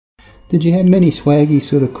Did you have many swaggies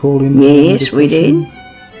sort of call in? Yes, we did.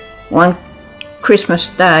 One Christmas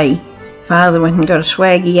Day, Father went and got a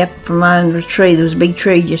swaggy up from under a tree. There was a big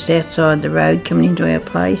tree just outside the road coming into our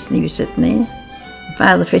place, and he was sitting there.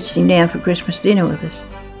 Father fetched him down for Christmas dinner with us.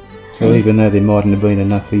 So even though there mightn't have been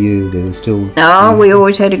enough for you, there was still... No, we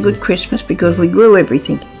always had a good Christmas because we grew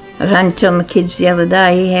everything. I was only telling the kids the other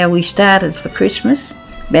day how we started for Christmas.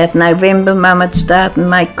 About November, Mum would start and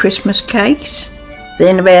make Christmas cakes.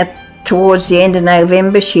 Then about towards the end of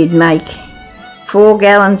November, she'd make 4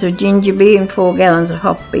 gallons of ginger beer and 4 gallons of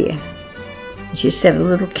hop beer. She used to have the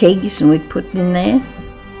little kegs and we'd put it in there.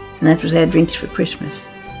 And that was our drinks for Christmas.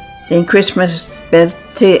 Then Christmas, about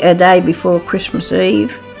a day before Christmas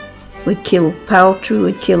Eve, we'd kill poultry,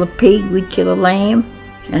 we'd kill a pig, we'd kill a lamb.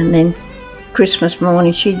 And then Christmas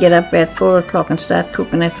morning, she'd get up about 4 o'clock and start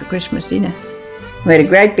cooking that for Christmas dinner. We had a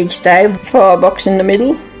great big stove, firebox in the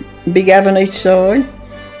middle, a big oven each side.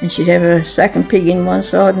 And she'd have a sucking pig in one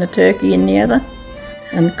side and a turkey in the other,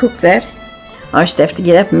 and cook that. I used to have to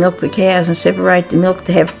get up and milk the cows and separate the milk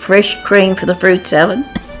to have fresh cream for the fruit salad.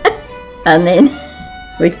 And then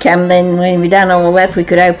we'd come then, when we'd done all that, we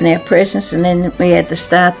could open our presents, and then we had to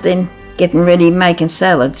start then getting ready making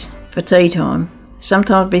salads for tea time.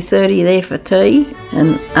 Sometimes it'd be 30 there for tea,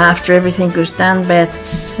 and after everything was done, about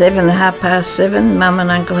 7 or 7:30, Mum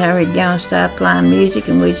and Uncle Harry would go and start playing music,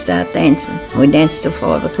 and we'd start dancing. We'd dance till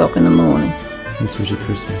 5 o'clock in the morning. This was your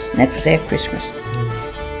Christmas? That was our Christmas.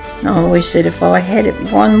 And I always said if I had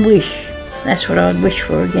it one wish, that's what I'd wish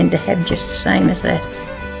for again, to have just the same as that.